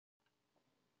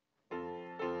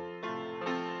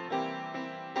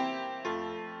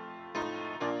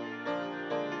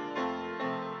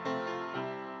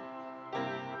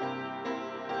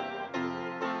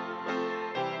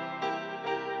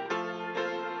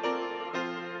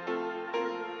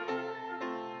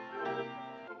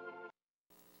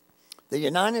the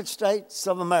United States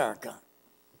of America,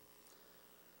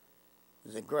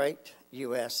 the great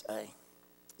USA.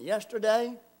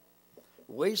 Yesterday,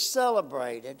 we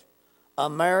celebrated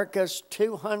America's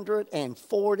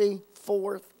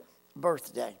 244th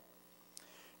birthday.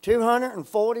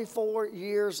 244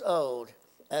 years old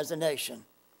as a nation.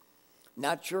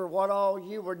 Not sure what all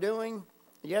you were doing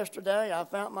yesterday. I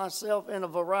found myself in a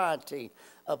variety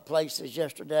of places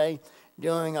yesterday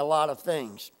doing a lot of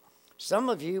things. Some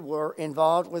of you were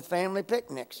involved with family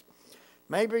picnics.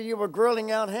 Maybe you were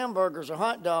grilling out hamburgers or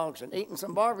hot dogs and eating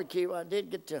some barbecue. I did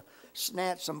get to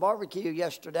snatch some barbecue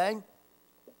yesterday.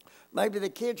 Maybe the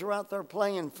kids were out there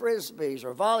playing frisbees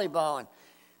or volleyball, and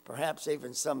perhaps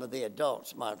even some of the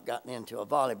adults might have gotten into a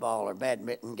volleyball or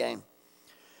badminton game.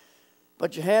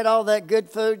 But you had all that good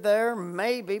food there.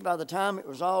 Maybe by the time it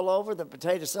was all over, the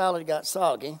potato salad got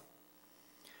soggy,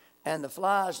 and the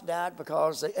flies died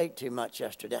because they ate too much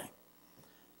yesterday.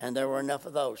 And there were enough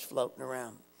of those floating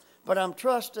around. But I'm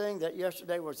trusting that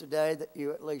yesterday was the day that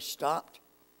you at least stopped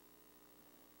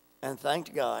and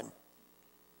thanked God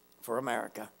for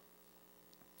America,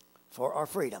 for our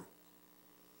freedom.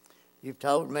 You've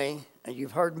told me, and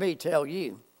you've heard me tell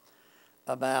you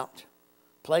about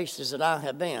places that I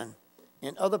have been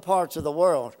in other parts of the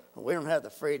world. We don't have the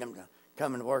freedom to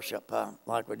come and worship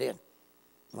like we did,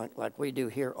 like we do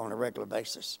here on a regular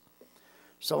basis.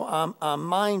 So I'm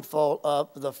mindful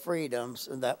of the freedoms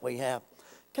that we have.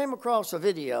 Came across a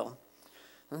video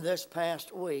this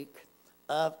past week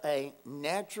of a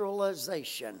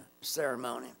naturalization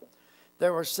ceremony.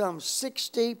 There were some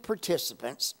 60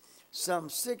 participants, some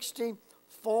 60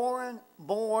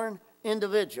 foreign-born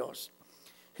individuals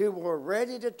who were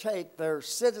ready to take their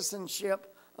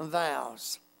citizenship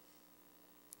vows.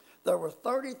 There were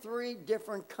 33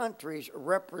 different countries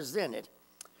represented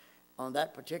on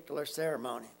that particular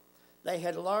ceremony. They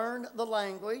had learned the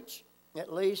language,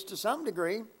 at least to some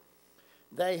degree.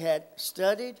 They had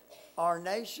studied our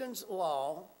nation's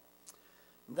law.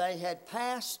 They had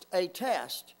passed a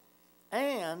test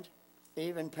and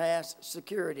even passed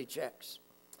security checks.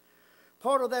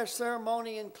 Part of their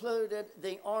ceremony included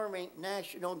the Army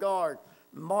National Guard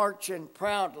marching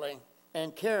proudly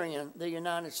and carrying the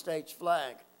United States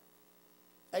flag.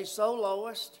 A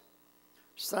soloist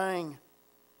sang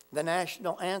the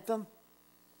national anthem,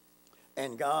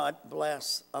 and God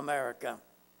Bless America.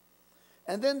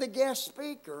 And then the guest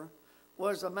speaker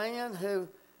was a man who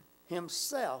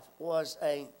himself was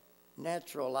a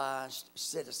naturalized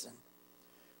citizen,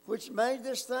 which made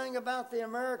this thing about the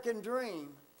American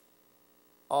dream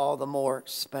all the more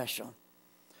special.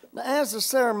 Now, as the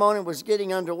ceremony was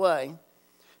getting underway,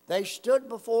 they stood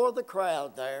before the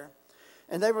crowd there,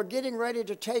 and they were getting ready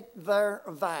to take their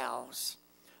vows.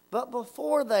 But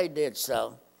before they did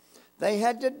so, they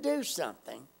had to do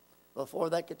something before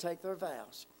they could take their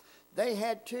vows. They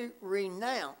had to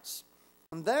renounce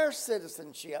their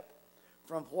citizenship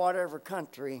from whatever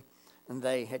country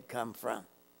they had come from.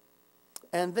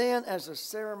 And then as the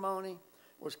ceremony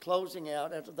was closing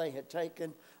out, after they had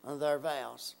taken their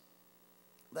vows,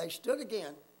 they stood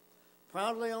again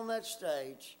proudly on that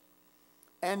stage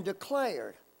and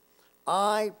declared,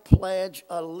 "I pledge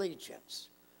allegiance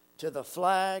to the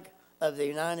flag of the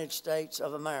United States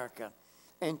of America,"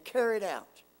 and carried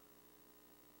out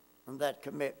that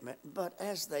commitment. But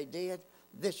as they did,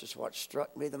 this is what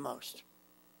struck me the most.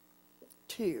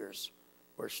 Tears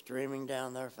were streaming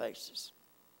down their faces.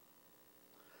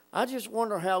 I just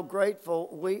wonder how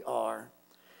grateful we are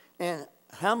and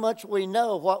how much we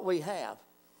know what we have.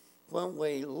 When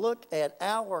we look at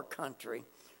our country,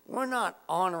 we're not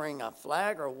honoring a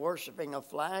flag or worshiping a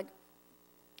flag.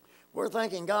 We're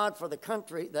thanking God for the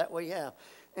country that we have.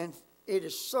 And it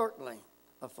is certainly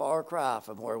a far cry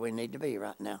from where we need to be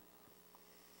right now.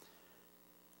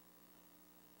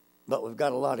 But we've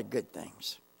got a lot of good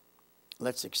things.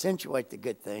 Let's accentuate the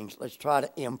good things. Let's try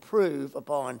to improve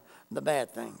upon the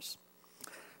bad things.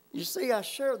 You see, I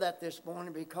share that this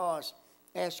morning because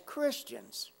as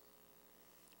Christians,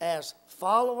 as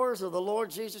followers of the Lord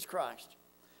Jesus Christ,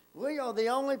 we are the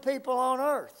only people on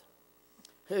earth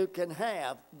who can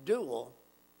have dual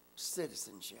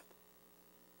citizenship.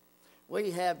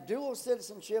 We have dual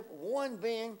citizenship, one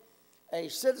being a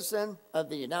citizen of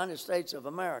the United States of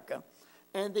America,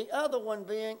 and the other one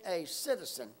being a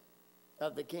citizen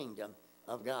of the kingdom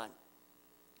of God.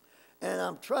 And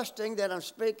I'm trusting that I'm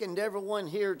speaking to everyone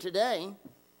here today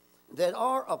that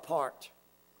are a part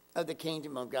of the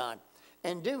kingdom of God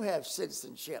and do have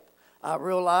citizenship. I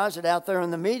realize that out there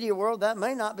in the media world that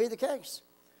may not be the case.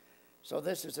 So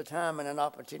this is a time and an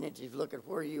opportunity to look at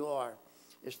where you are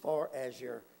as far as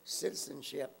your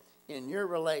citizenship in your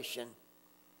relation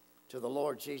to the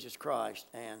Lord Jesus Christ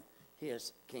and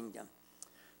his kingdom.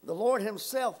 The Lord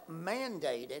himself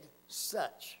mandated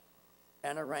such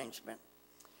an arrangement.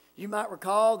 You might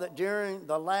recall that during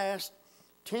the last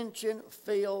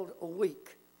tension-filled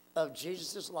week of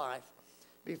Jesus' life,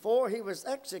 before he was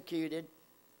executed,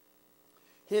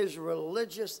 his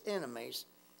religious enemies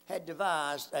had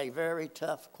devised a very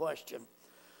tough question.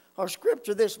 Our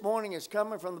scripture this morning is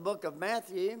coming from the book of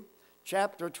Matthew,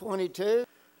 chapter 22.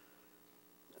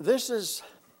 This is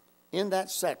in that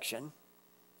section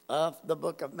of the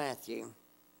book of Matthew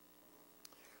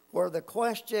where the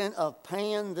question of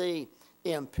paying the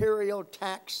imperial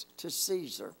tax to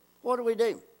Caesar. What do we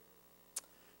do?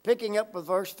 Picking up with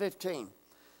verse 15.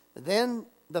 Then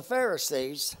the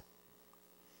Pharisees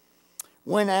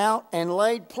went out and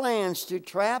laid plans to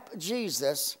trap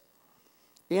Jesus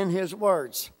in his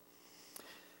words.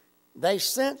 They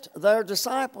sent their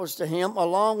disciples to him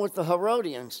along with the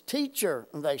Herodians. Teacher,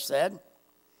 they said,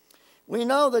 we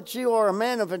know that you are a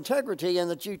man of integrity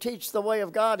and that you teach the way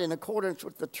of God in accordance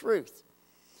with the truth.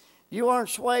 You aren't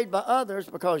swayed by others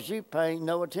because you pay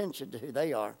no attention to who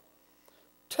they are.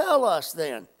 Tell us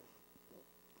then,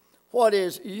 what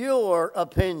is your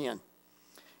opinion?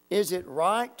 Is it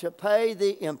right to pay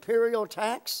the imperial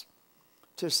tax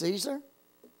to Caesar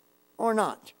or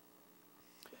not?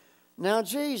 Now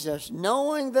Jesus,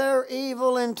 knowing their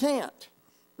evil intent,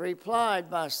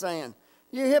 replied by saying,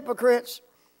 you hypocrites,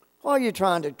 why are you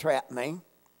trying to trap me?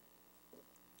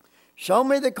 Show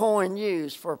me the coin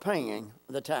used for paying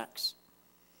the tax.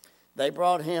 They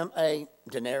brought him a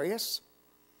denarius,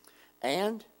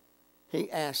 and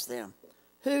he asked them,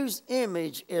 whose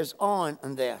image is on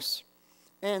this,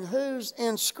 and whose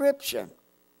inscription?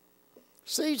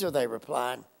 Caesar, they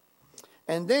replied.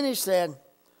 And then he said,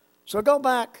 so go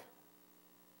back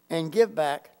and give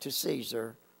back to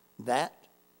Caesar that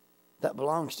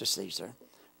belongs to Caesar,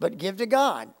 but give to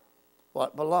God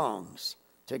what belongs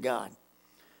to God.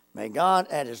 May God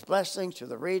add his blessings to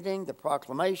the reading, the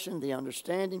proclamation, the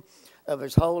understanding of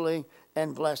his holy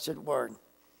and blessed word.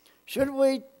 Should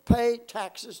we pay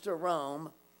taxes to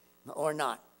Rome or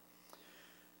not?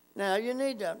 Now, you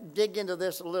need to dig into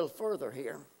this a little further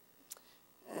here.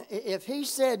 If he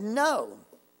said no,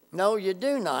 you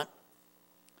do not,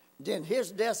 then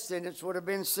his death sentence would have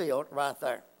been sealed right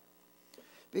there.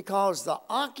 Because the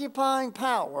occupying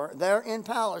power there in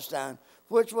Palestine,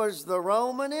 which was the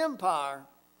Roman Empire,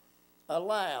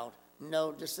 allowed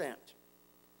no dissent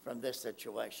from this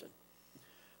situation.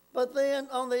 But then,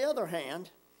 on the other hand,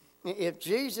 if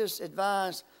Jesus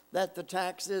advised that the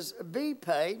taxes be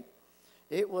paid,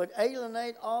 it would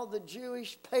alienate all the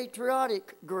Jewish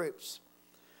patriotic groups.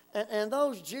 And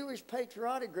those Jewish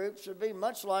patriotic groups would be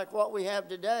much like what we have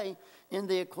today in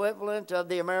the equivalent of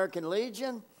the American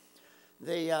Legion,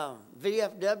 the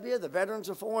VFW, the Veterans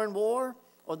of Foreign War,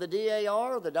 or the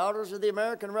DAR, or the Daughters of the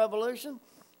American Revolution.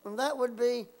 And that would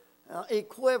be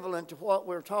equivalent to what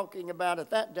we're talking about at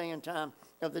that day and time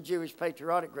of the Jewish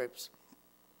patriotic groups.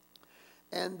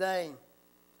 And they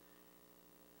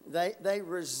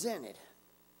resented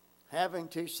having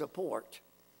to support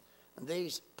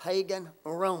these pagan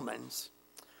Romans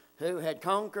who had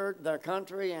conquered their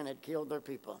country and had killed their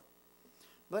people.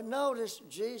 But notice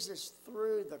Jesus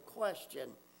threw the question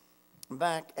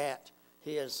back at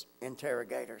his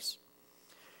interrogators.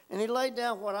 And he laid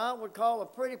down what I would call a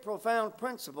pretty profound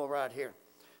principle right here.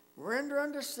 Render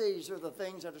unto Caesar the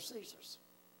things that are Caesar's,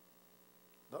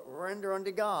 but render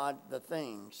unto God the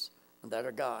things that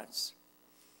are God's.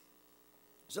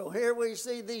 So here we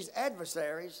see these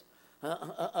adversaries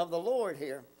of the Lord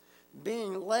here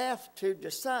being left to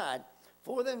decide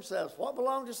for themselves what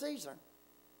belonged to Caesar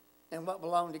and what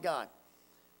belonged to God.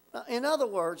 Now, in other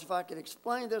words, if I could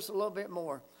explain this a little bit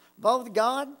more, both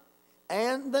God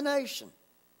and the nation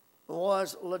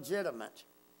was legitimate.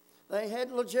 They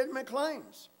had legitimate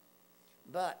claims,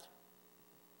 but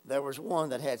there was one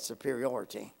that had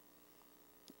superiority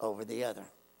over the other.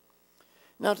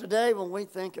 Now today, when we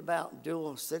think about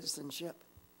dual citizenship,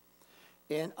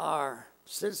 in our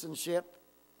citizenship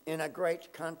in a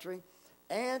great country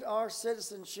and our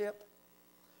citizenship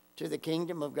to the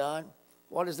kingdom of God,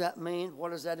 what does that mean?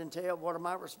 What does that entail? What are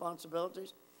my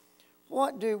responsibilities?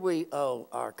 What do we owe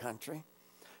our country?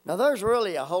 Now, there's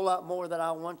really a whole lot more that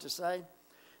I want to say,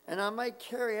 and I may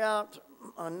carry out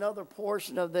another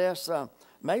portion of this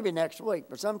maybe next week,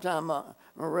 but sometime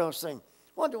real soon.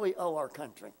 What do we owe our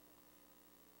country?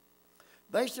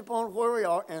 Based upon where we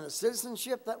are and the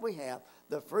citizenship that we have,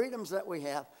 the freedoms that we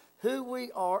have, who we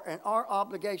are and our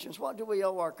obligations, what do we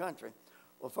owe our country?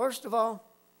 Well, first of all,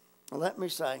 let me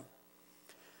say,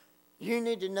 you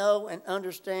need to know and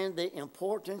understand the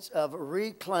importance of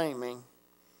reclaiming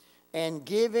and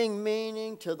giving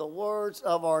meaning to the words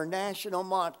of our national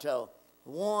motto,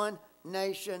 one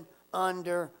nation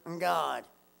under God.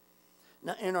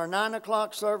 Now, in our 9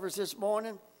 o'clock service this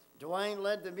morning, Dwayne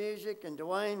led the music, and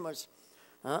Dwayne was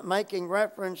making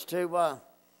reference to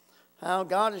how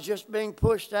God is just being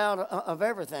pushed out of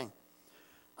everything.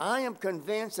 I am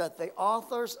convinced that the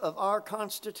authors of our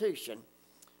Constitution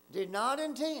did not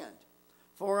intend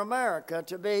for America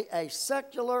to be a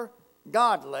secular,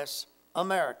 godless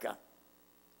America.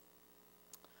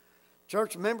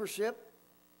 Church membership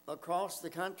across the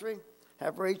country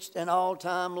have reached an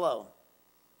all-time low.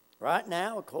 Right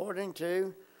now, according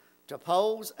to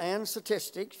polls and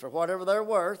statistics, for whatever they're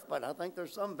worth, but I think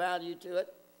there's some value to it,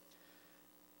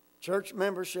 church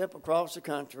membership across the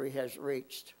country has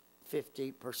reached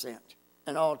 50%,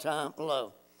 an all-time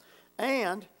low.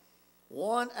 And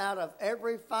 1 out of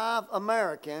every 5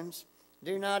 Americans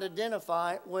do not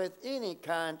identify with any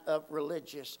kind of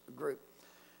religious group.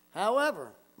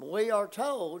 However, we are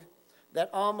told that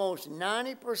almost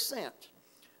 90%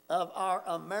 of our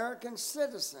American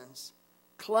citizens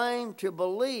claim to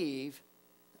believe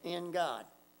in God.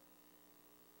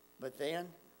 But then,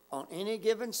 on any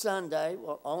given Sunday,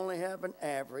 we'll only have an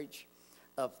average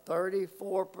of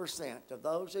 34% of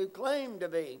those who claim to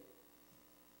be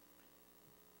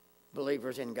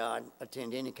believers in God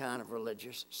attend any kind of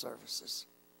religious services.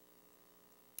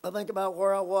 I think about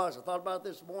where I was. I thought about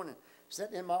this morning,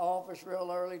 sitting in my office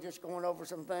real early, just going over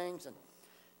some things, and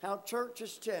how church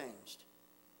has changed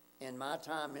in my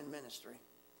time in ministry.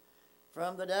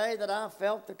 From the day that I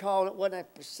felt the call, it wasn't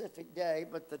a specific day,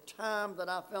 but the time that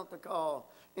I felt the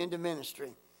call into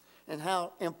ministry, and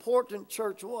how important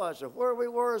church was, of where we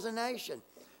were as a nation,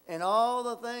 and all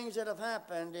the things that have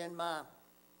happened in my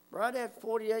right at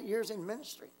 48 years in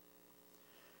ministry.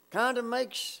 Kind of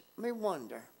makes me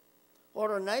wonder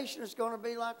what our nation is going to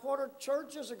be like, what our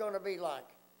churches are going to be like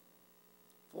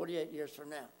 48 years from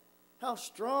now. How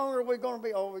strong are we going to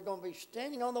be? Are we going to be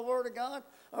standing on the Word of God,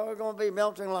 or are we going to be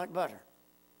melting like butter?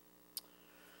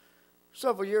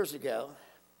 Several years ago,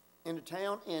 in a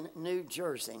town in New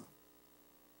Jersey,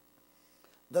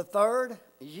 the 3rd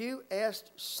U.S.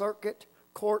 Circuit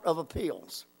Court of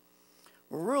Appeals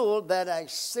ruled that a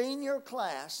senior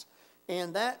class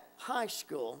in that high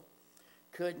school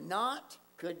could not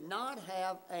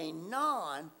have a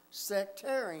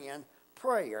non-sectarian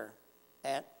prayer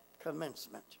at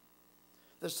commencement.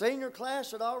 The senior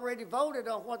class had already voted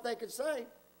on what they could say.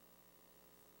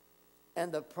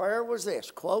 And the prayer was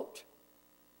this, quote,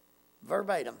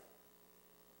 verbatim,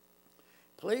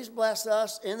 "Please bless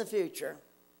us in the future.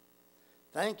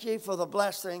 Thank you for the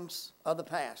blessings of the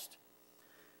past.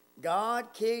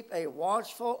 God, keep a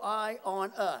watchful eye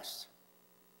on us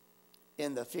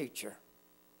in the future.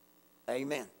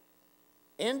 Amen."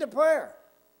 End of prayer.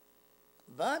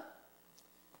 But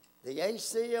the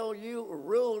ACLU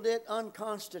ruled it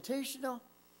unconstitutional,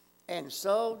 and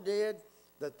so did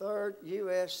the 3rd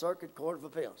U.S. Circuit Court of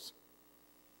Appeals.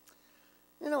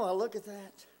 You know, I look at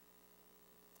that,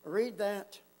 read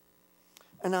that,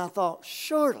 and I thought,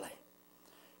 surely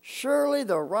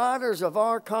the writers of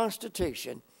our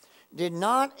Constitution did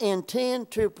not intend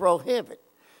to prohibit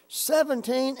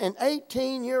 17 and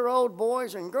 18-year-old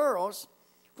boys and girls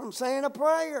from saying a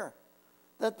prayer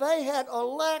that they had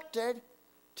elected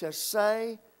to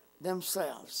say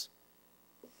themselves.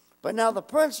 But now the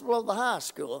principal of the high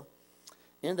school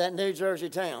in that New Jersey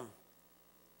town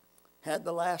had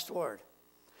the last word.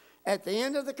 At the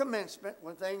end of the commencement,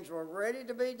 when things were ready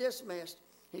to be dismissed,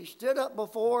 he stood up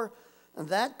before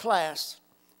that class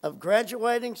of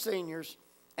graduating seniors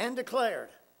and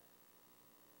declared,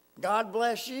 "God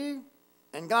bless you,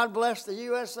 and God bless the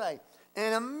USA."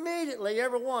 And immediately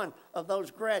every one of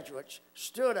those graduates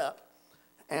stood up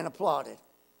and applauded.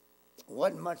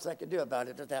 Wasn't much they could do about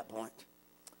it at that point.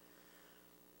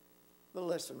 But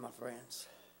listen, my friends,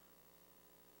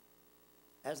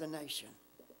 as a nation,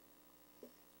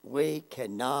 we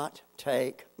cannot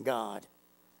take God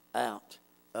out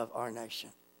of our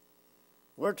nation.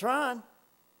 We're trying.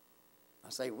 I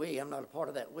say we, I'm not a part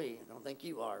of that we. I don't think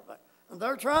you are, but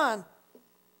they're trying.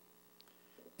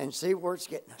 And see where it's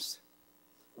getting us.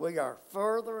 We are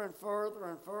further and further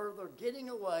and further getting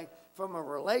away from a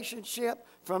relationship,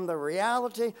 from the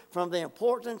reality, from the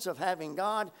importance of having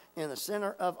God in the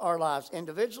center of our lives,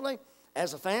 individually,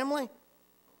 as a family,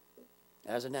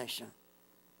 as a nation.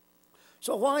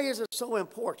 So why is it so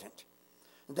important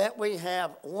that we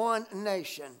have one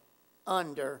nation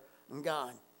under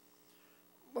God?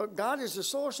 Well, God is the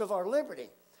source of our liberty,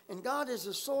 and God is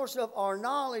the source of our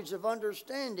knowledge of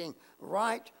understanding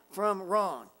right from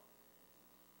wrong.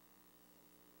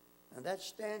 And that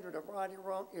standard of right and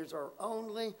wrong is our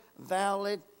only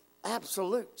valid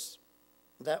absolutes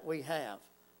that we have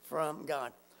from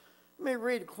God. Let me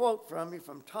read a quote from you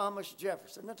from Thomas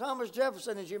Jefferson. Now, Thomas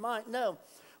Jefferson, as you might know,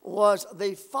 was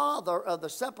the father of the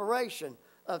separation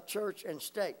of church and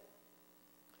state.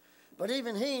 But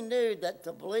even he knew that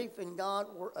the belief in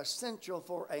God were essential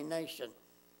for a nation.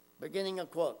 Beginning a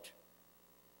quote.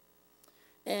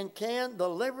 And can the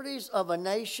liberties of a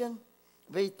nation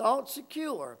be thought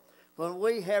secure when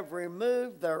we have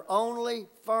removed their only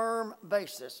firm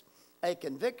basis, a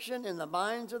conviction in the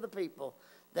minds of the people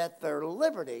that their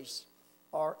liberties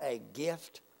are a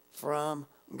gift from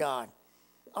God?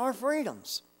 Our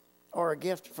freedoms are a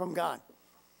gift from God.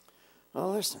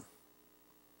 Well, listen.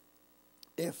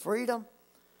 If freedom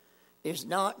is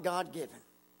not God-given,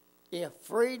 if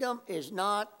freedom is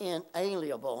not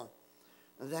inalienable,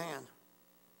 then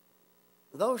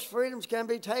those freedoms can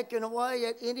be taken away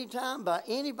at any time by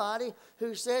anybody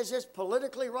who says it's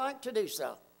politically right to do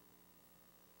so.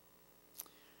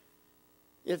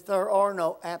 If there are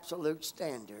no absolute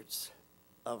standards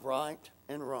of right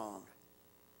and wrong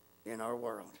in our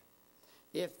world,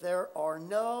 if there are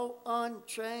no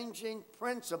unchanging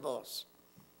principles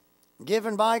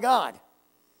given by God,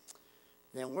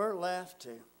 then we're left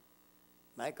to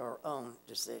make our own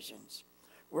decisions.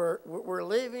 We're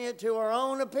leaving it to our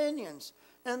own opinions,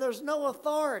 and there's no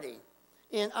authority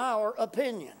in our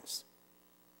opinions.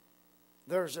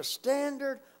 There's a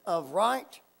standard of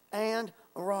right and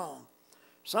wrong.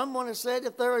 Someone has said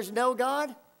if there is no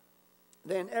God,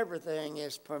 then everything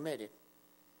is permitted.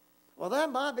 Well, that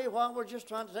might be why we're just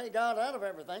trying to take God out of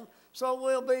everything, so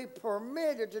we'll be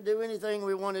permitted to do anything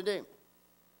we want to do.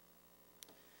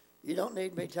 You don't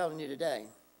need me telling you today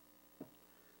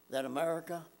that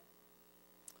America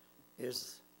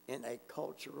is in a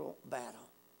cultural battle,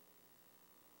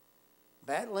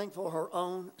 battling for her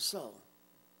own soul.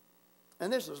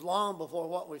 And this is long before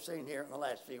what we've seen here in the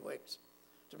last few weeks.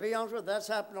 To be honest with you, that's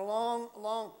happened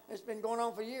it's been going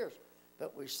on for years,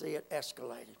 but we see it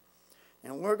escalated.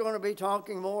 And we're going to be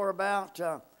talking more about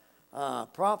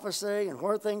prophecy and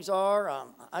where things are.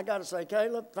 I got to say,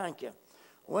 Caleb, thank you.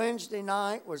 Wednesday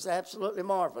night was absolutely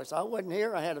marvelous. I wasn't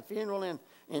here. I had a funeral in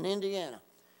Indiana.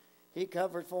 He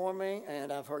covered for me,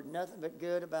 and I've heard nothing but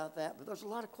good about that. But there's a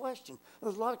lot of questions.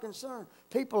 There's a lot of concern.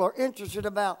 People are interested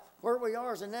about where we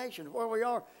are as a nation, where we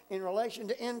are in relation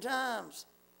to end times.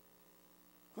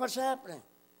 What's happening?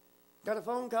 Got a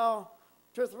phone call,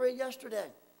 2 or 3 yesterday.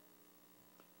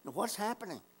 Now, what's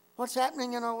happening? What's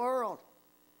happening in our world?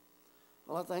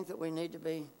 Well, I think that we need to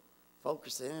be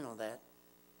focusing in on that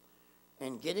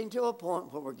and getting to a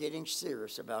point where we're getting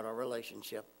serious about our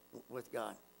relationship with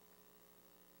God.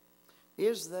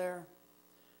 Is there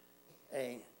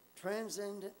a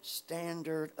transcendent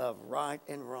standard of right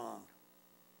and wrong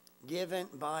given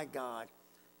by God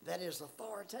that is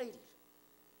authoritative?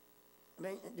 I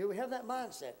mean, do we have that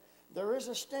mindset? There is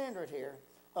a standard here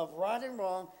of right and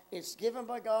wrong. It's given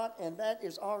by God, and that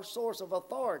is our source of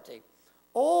authority.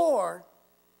 Or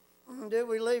do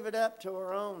we leave it up to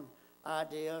our own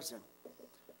ideas, and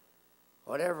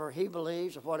whatever he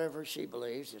believes or whatever she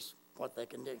believes is what they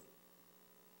can do?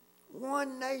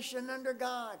 One nation under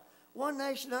God. One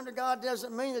nation under God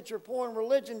doesn't mean that you're pouring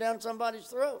religion down somebody's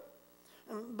throat.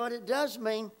 But it does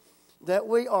mean that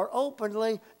we are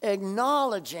openly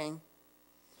acknowledging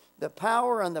the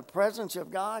power and the presence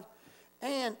of God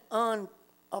and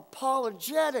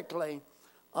unapologetically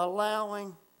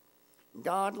allowing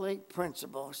godly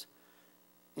principles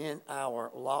in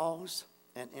our laws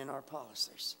and in our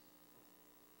policies.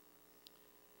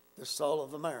 The soul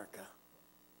of America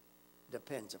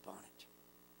depends upon it.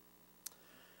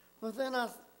 But then I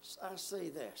see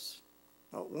this.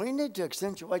 We need to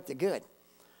accentuate the good.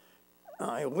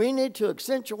 We need to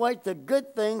accentuate the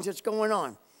good things that's going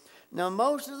on. Now,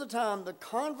 most of the time, the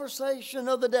conversation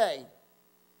of the day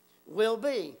will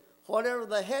be whatever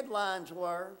the headlines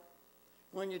were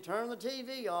when you turn the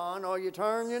TV on or you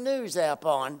turn your news app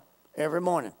on every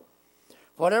morning.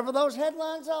 Whatever those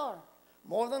headlines are,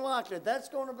 more than likely, that's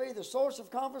going to be the source of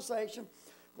conversation,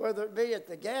 whether it be at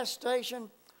the gas station,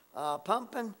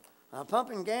 pumping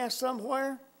gas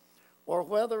somewhere, or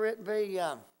whether it be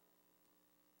at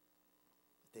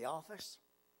the office,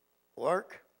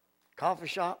 work, coffee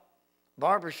shop,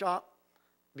 barber shop,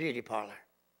 beauty parlor.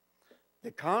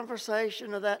 The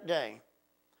conversation of that day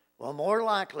will more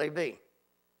likely be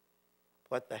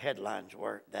what the headlines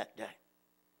were that day.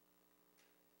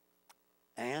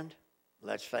 And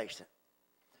let's face it,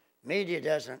 media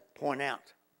doesn't point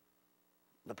out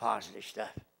the positive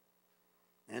stuff.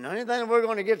 And the only thing we're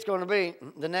going to get is going to be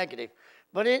the negative.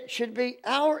 But it should be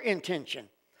our intention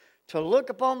to look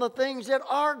upon the things that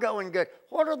are going good.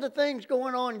 What are the things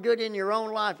going on good in your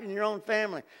own life, in your own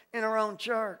family, in our own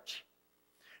church?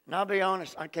 And I'll be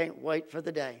honest, I can't wait for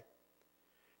the day.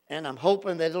 And I'm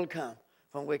hoping that it'll come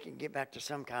when we can get back to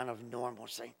some kind of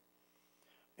normalcy.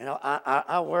 You know,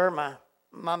 I wear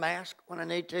my mask when I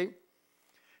need to.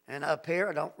 And up here,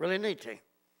 I don't really need to.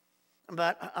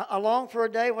 But I long for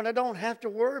a day when I don't have to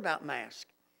worry about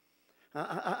masks.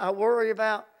 I worry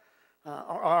about,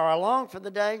 or I long for the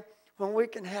day when we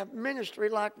can have ministry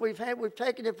like we've had. We've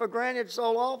taken it for granted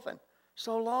so often,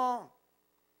 so long.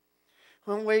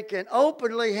 When we can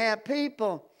openly have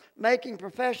people making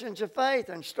professions of faith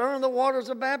and stirring the waters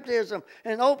of baptism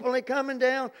and openly coming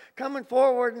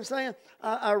forward and saying,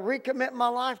 I recommit my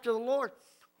life to the Lord.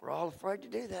 We're all afraid to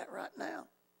do that right now.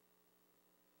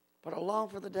 But I long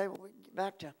for the day when we get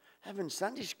back to having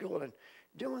Sunday school and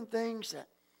doing things that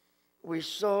we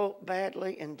so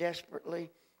badly and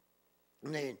desperately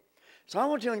need. So I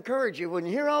want to encourage you, when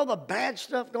you hear all the bad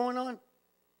stuff going on,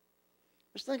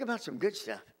 let's think about some good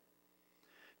stuff.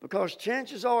 Because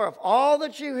chances are, if all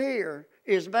that you hear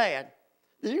is bad,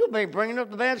 then you'll be bringing up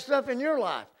the bad stuff in your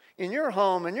life, in your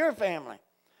home, in your family.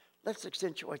 Let's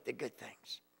accentuate the good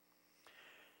things.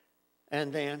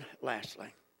 And then, lastly,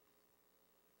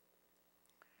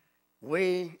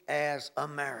 we as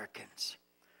Americans,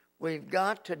 we've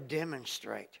got to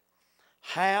demonstrate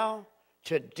how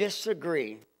to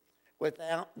disagree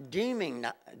without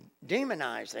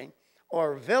demonizing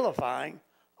or vilifying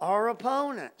our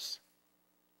opponents.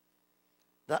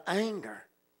 The anger,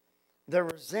 the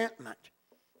resentment,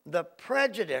 the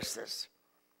prejudices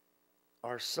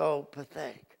are so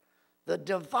pathetic. The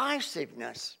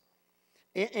divisiveness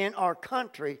in our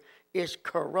country is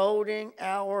corroding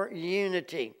our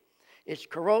unity. It's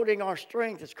corroding our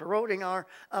strength. It's corroding our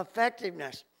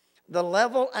effectiveness. The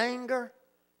level anger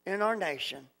in our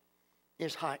nation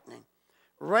is heightening.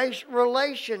 Race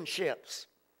relationships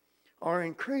are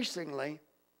increasingly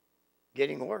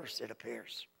getting worse, it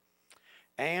appears.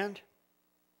 And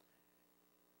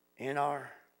in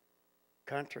our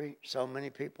country, so many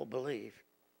people believe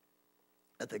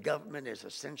that the government is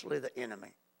essentially the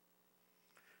enemy.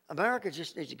 America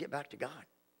just needs to get back to God.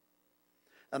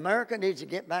 America needs to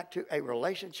get back to a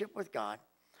relationship with God.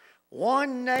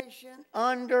 One nation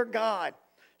under God.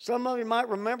 Some of you might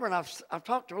remember, and I've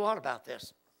talked a lot about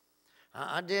this.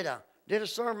 I did a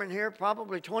sermon here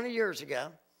probably 20 years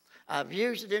ago. I've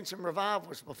used it in some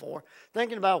revivals before,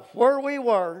 thinking about where we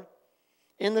were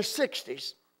in the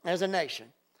 60s as a nation.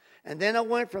 And then I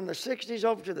went from the 60s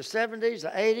over to the 70s,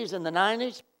 the 80s, and the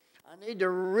 90s. I need to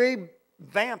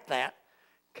revamp that,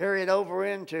 carry it over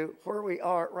into where we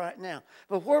are right now.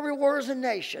 But where we were as a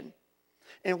nation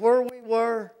and where we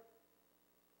were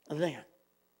then,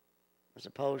 as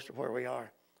opposed to where we are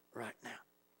right now.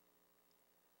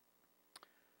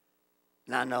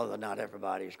 And I know that not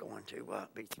everybody is going to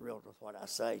be thrilled with what I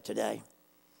say today.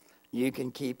 You can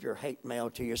keep your hate mail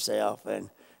to yourself and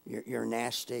your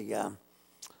nasty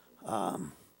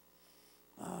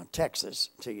texts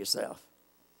to yourself.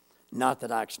 Not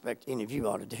that I expect any of you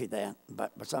ought to do that,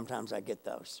 but sometimes I get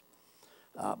those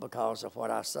because of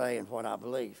what I say and what I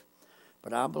believe.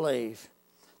 But I believe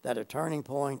that a turning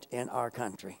point in our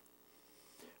country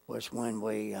was when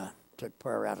we took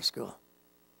prayer out of school.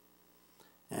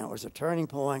 And it was a turning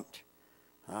point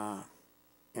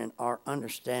in our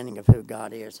understanding of who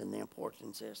God is and the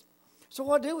importance is. So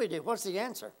what do we do? What's the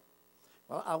answer?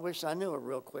 Well, I wish I knew a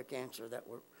real quick answer that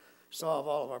would solve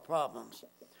all of our problems.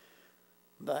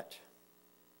 But,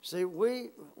 see,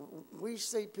 we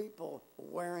see people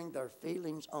wearing their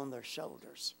feelings on their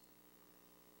shoulders.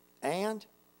 And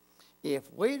if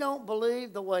we don't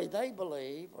believe the way they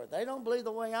believe, or they don't believe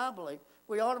the way I believe,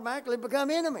 we automatically become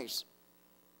enemies.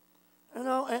 You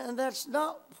know, and that's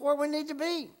not where we need to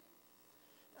be.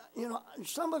 You know,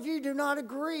 some of you do not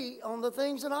agree on the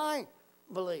things that I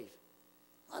believe.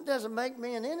 That doesn't make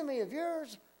me an enemy of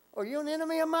yours, or you an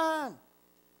enemy of mine.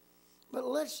 But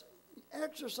let's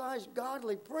exercise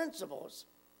godly principles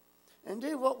and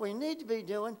do what we need to be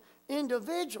doing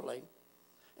individually.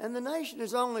 And the nation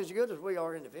is only as good as we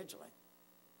are individually.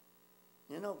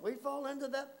 You know, if we fall into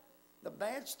the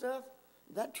bad stuff,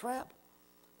 that trap,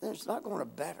 then it's not going to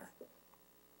better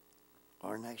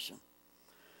our nation.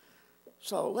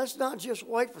 So let's not just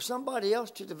wait for somebody else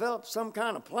to develop some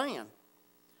kind of plan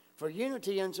for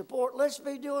unity and support. Let's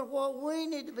be doing what we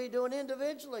need to be doing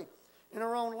individually in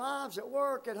our own lives, at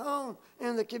work, at home,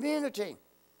 in the community,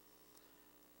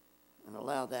 and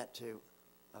allow that to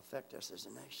affect us as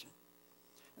a nation.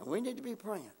 And we need to be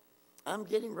praying. I'm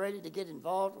getting ready to get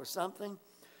involved with something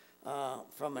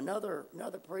from another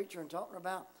preacher and talking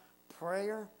about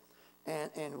prayer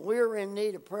And we're in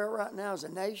need of prayer right now as a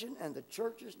nation, and the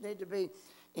churches need to be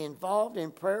involved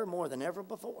in prayer more than ever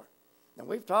before. And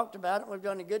we've talked about it. We've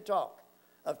done a good talk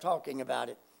of talking about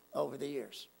it over the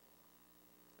years.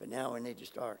 But now we need to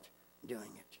start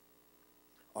doing it.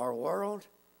 Our world's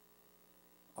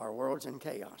in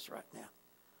chaos right now.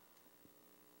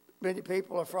 Many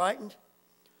people are frightened.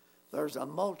 There's a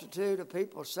multitude of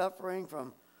people suffering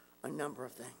from a number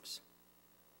of things.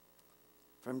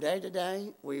 From day to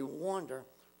day, we wonder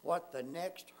what the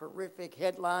next horrific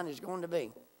headline is going to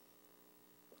be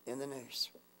in the news.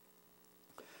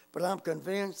 But I'm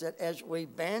convinced that as we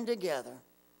band together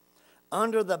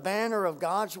under the banner of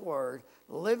God's Word,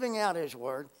 living out His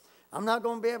Word, I'm not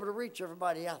going to be able to reach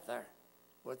everybody out there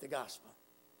with the gospel.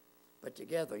 But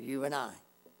together, you and I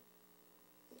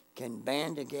can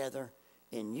band together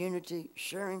in unity,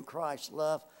 sharing Christ's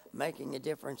love, making a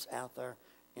difference out there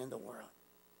in the world.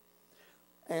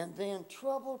 And then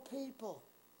troubled people,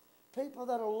 people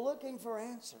that are looking for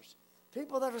answers,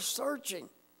 people that are searching,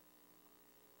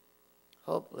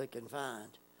 hopefully can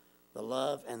find the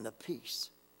love and the peace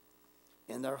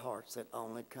in their hearts that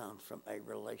only comes from a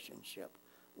relationship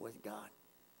with God.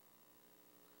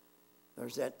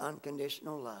 There's that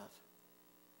unconditional love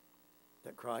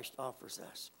that Christ offers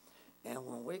us. And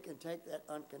when we can take that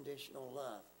unconditional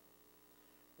love,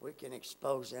 we can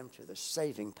expose them to the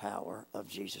saving power of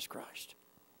Jesus Christ.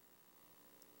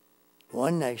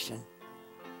 One nation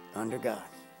under God.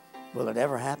 Will it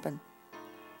ever happen?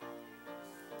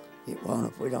 It won't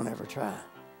if we don't ever try.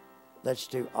 Let's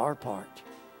do our part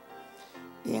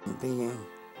in being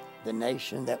the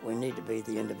nation that we need to be,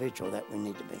 the individual that we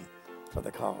need to be for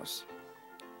the cause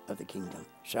of the kingdom.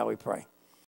 Shall we pray?